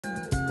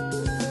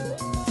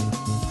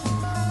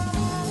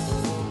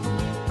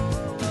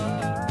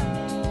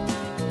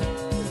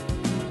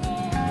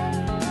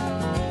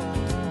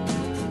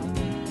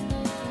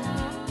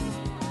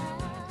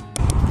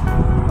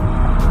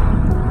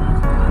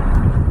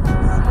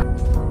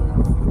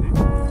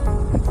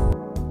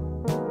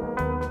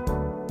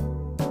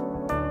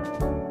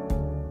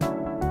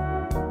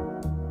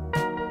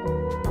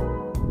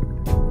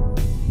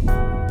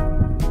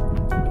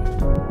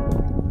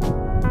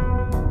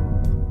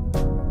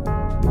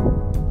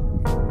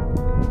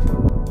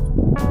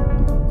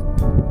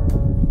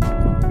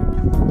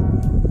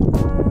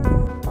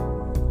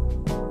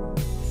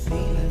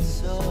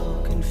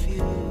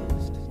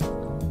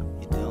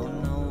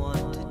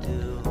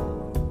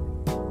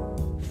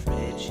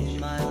She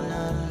might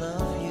not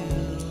love you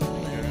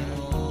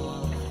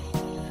anymore.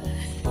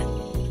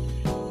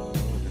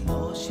 The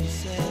more she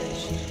says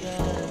she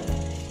does,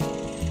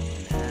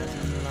 and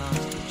hasn't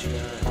lost her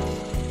trust.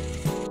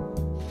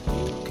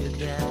 Who could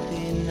that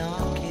be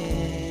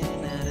knocking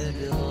at her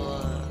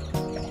door?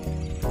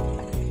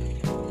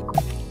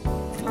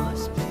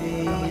 Must be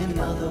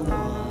another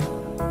one.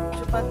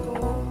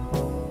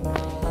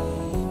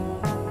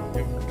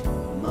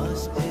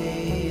 Must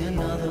be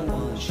another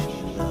one she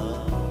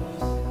loves.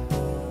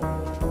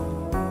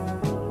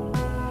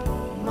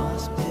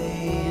 Must be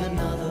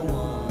another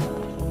one.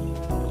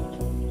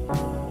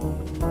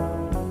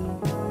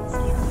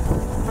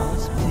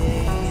 Must be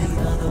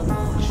another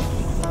one she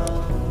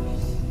loves.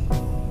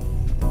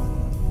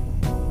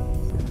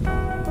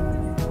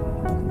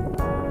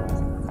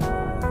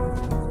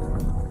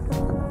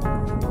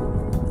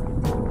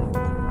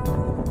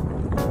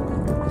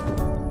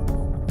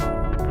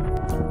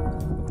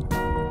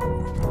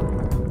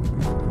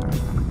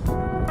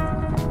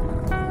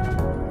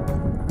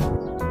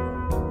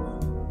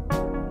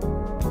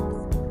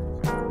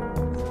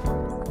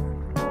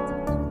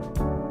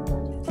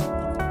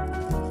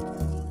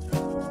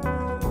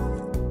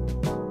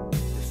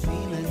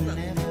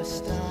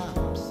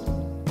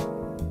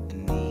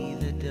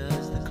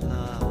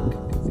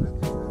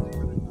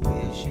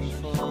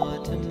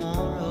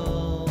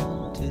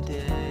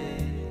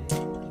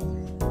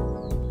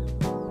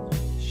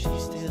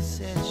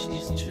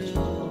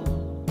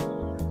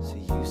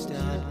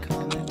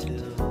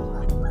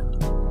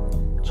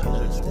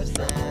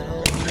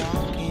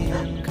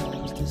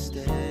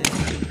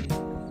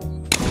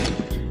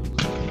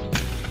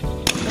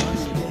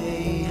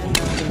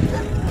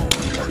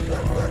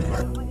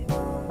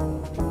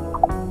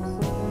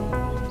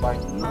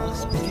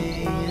 Must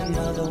be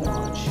another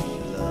one she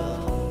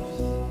loves.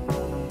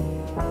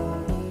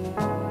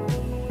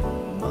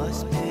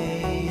 Must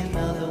be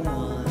another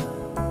one.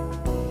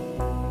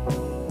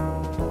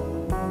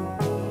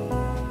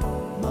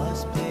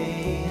 Must be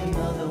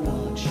another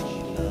one she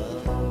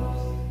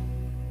loves.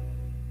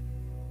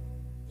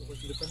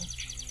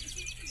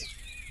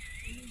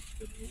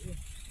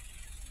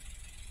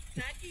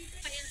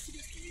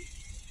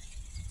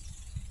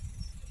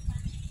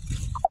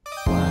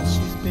 While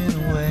she's been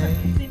away,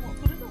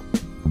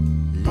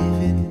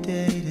 living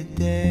day to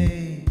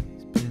day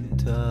has been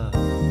tough.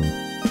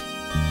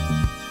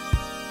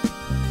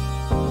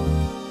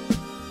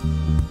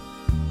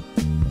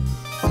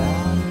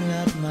 Without her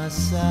at my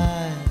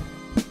side,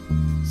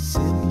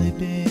 simply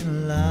being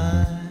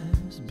alive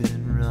has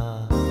been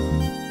rough.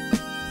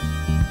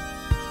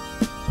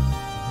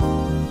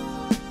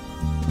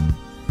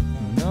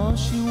 No,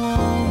 she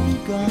won't be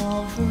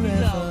gone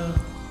forever.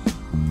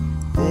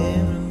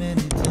 There are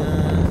many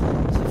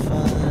times I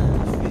find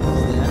it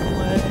feels that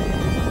way.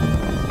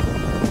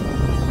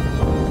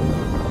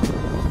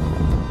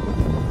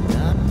 And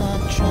I'm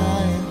not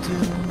trying to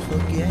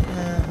forget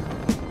her,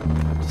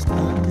 just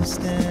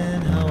understand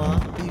how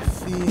I'll be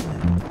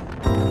feeling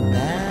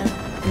that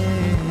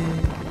day.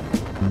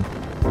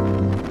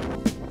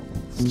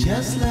 It's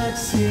just like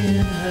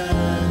seeing her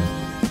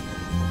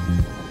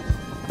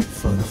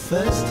for the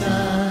first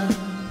time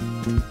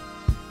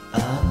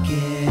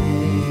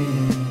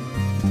again.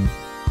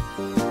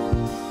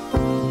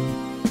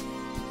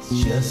 It's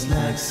just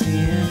like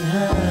seeing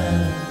her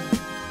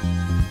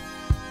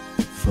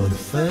for the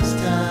first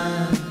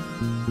time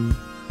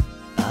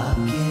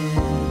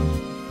again.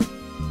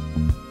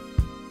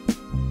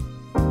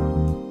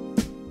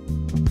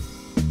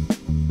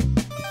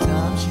 The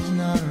time she's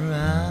not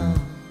around,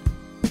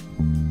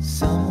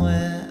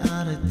 somewhere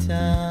out of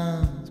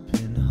town's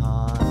been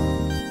hard.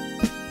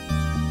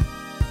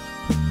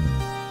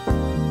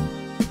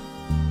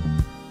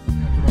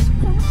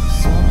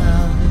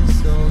 Somehow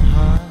this old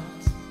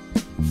heart's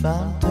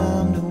found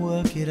time to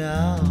work it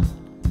out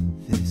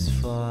this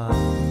far.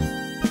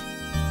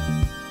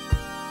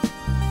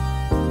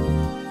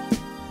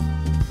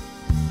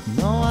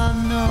 No, I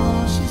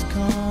know she's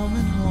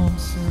coming home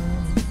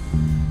soon.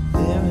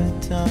 There are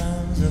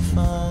times I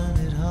find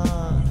it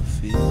hard to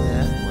feel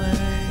that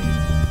way.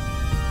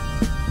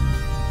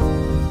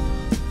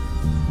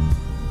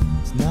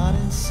 It's not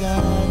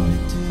inside me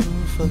to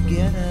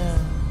forget her,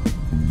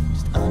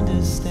 just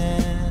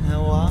understand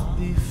how I'll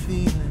be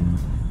feeling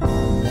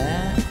on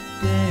that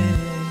day.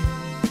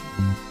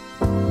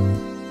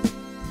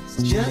 It's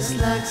just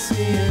like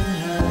seeing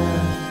her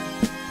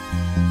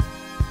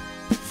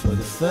for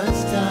the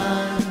first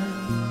time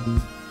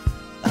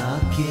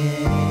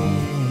again.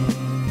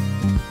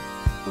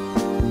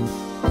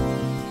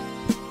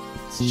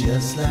 It's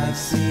just like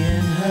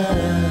seeing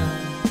her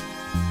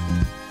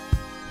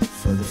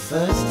for the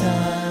first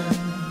time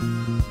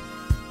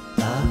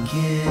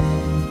again.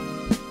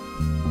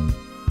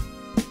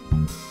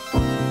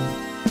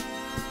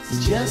 It's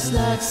just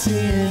like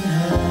seeing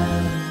her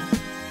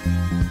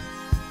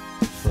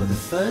for the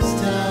first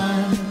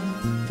time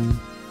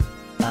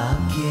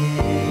again.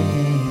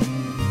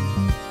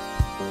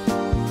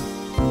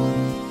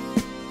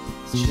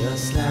 It's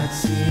just like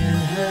seeing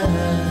her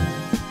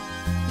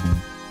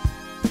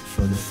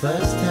for the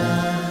first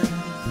time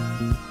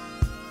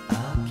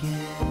again.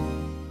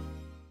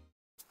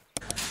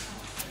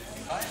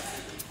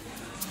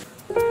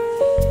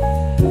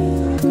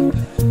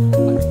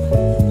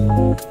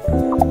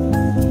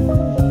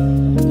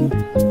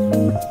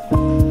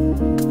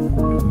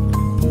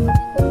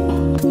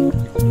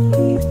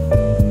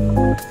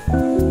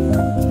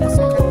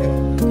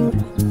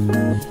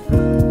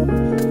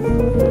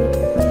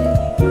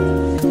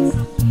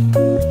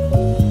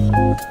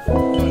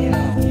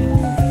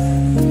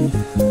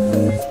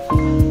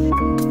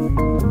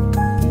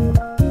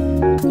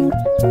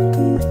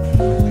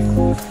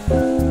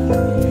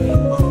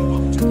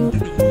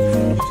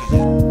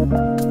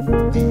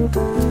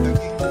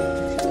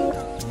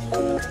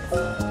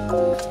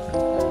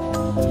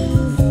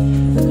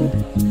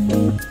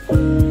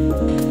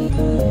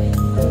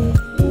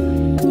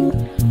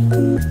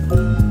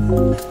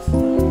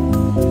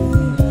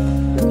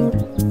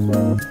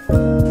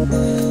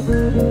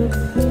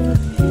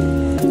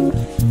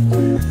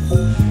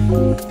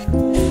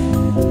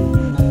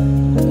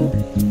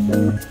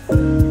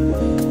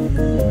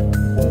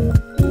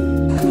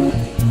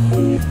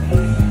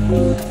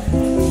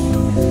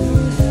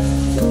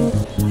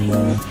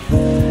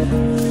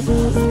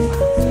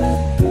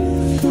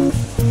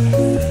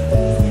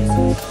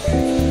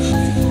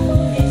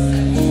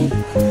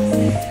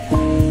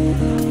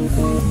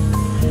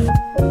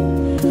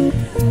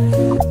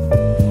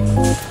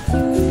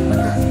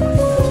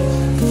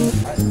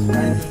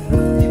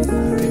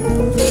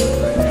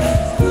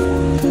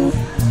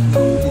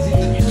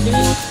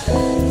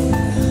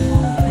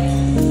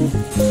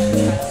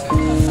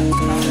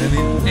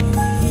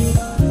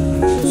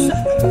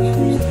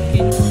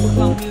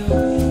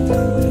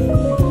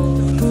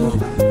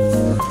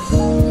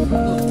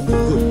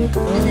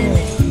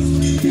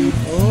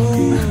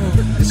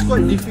 It's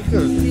quite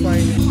difficult to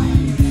find.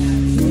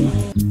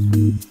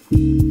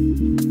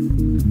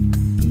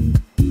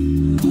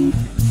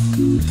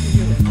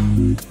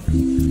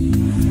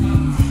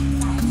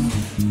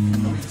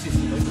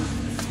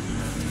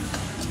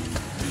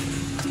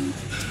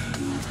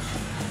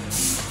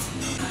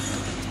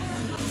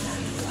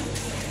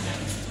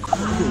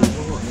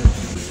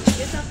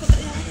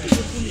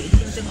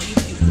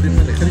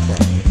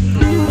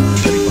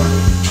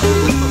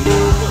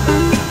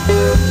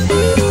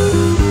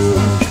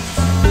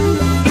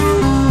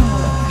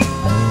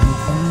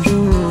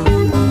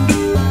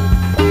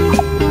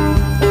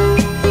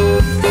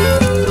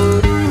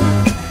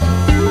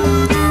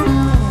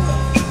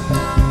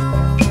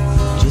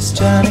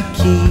 Trying to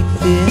keep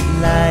it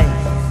light,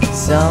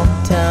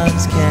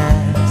 sometimes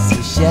cast a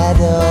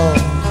shadow.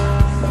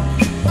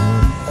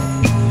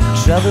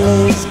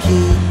 Trouble is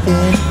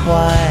keeping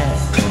quiet,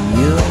 and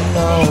you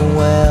know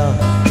well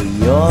where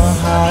your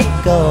heart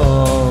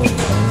goes.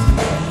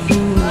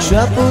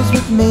 Troubles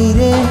with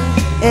meeting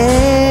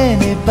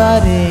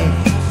anybody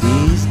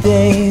these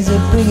days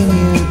are bringing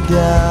you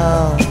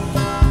down.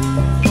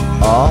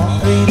 All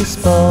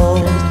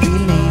predisposed,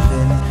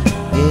 believing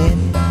in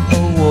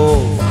a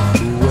wolf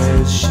who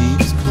wears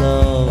sheep's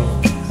clothes.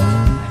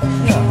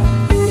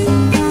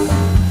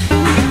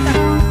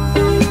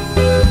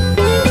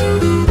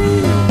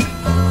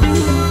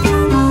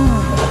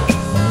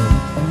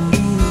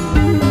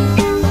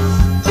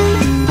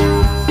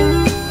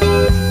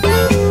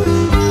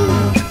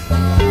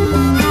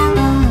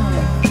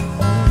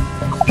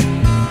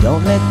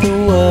 Don't let the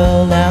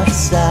world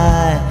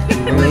outside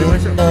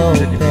with no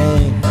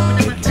pain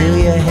into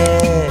your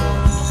head.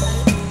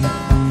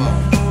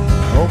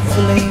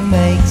 Hopefully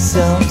make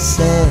some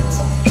sense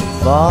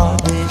of all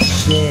this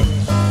shit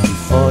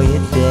before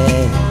you're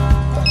dead.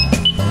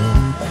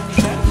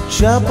 The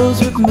troubles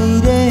with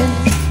meeting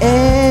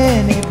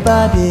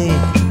anybody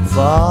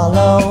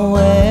follow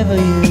wherever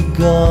you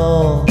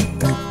go.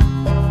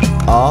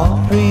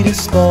 All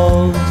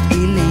predisposed,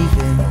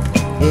 believing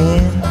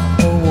in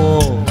a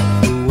wolf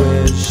who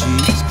wears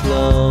sheep's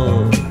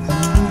clothes.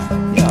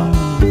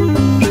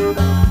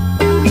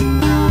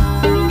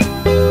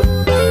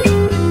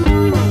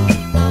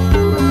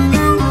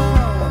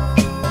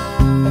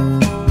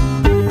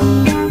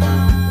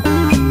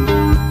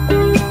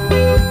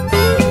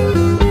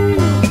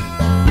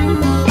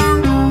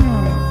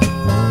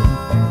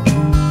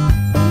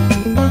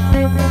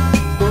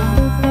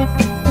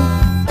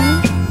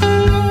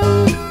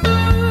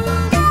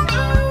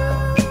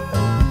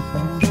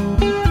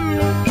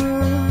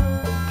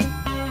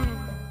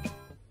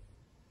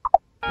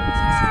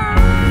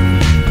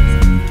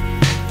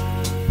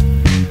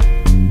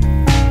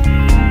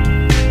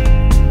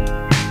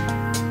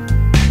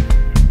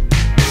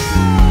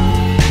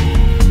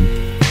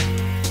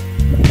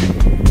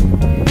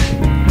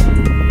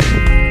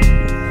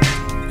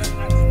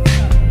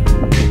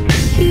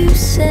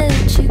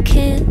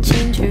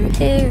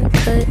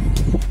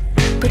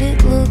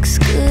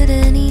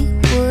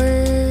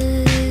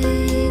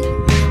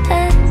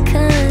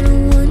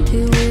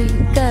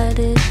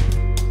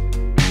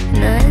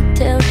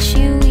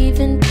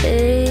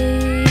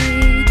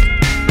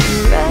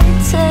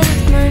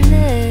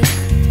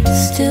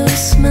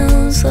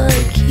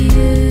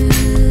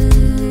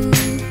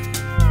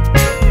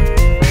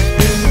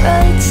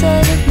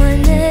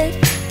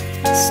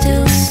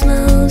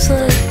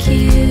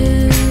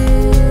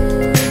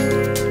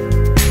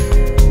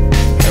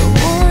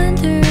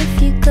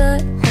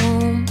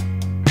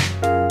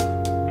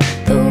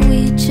 but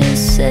we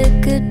just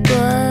said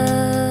goodbye.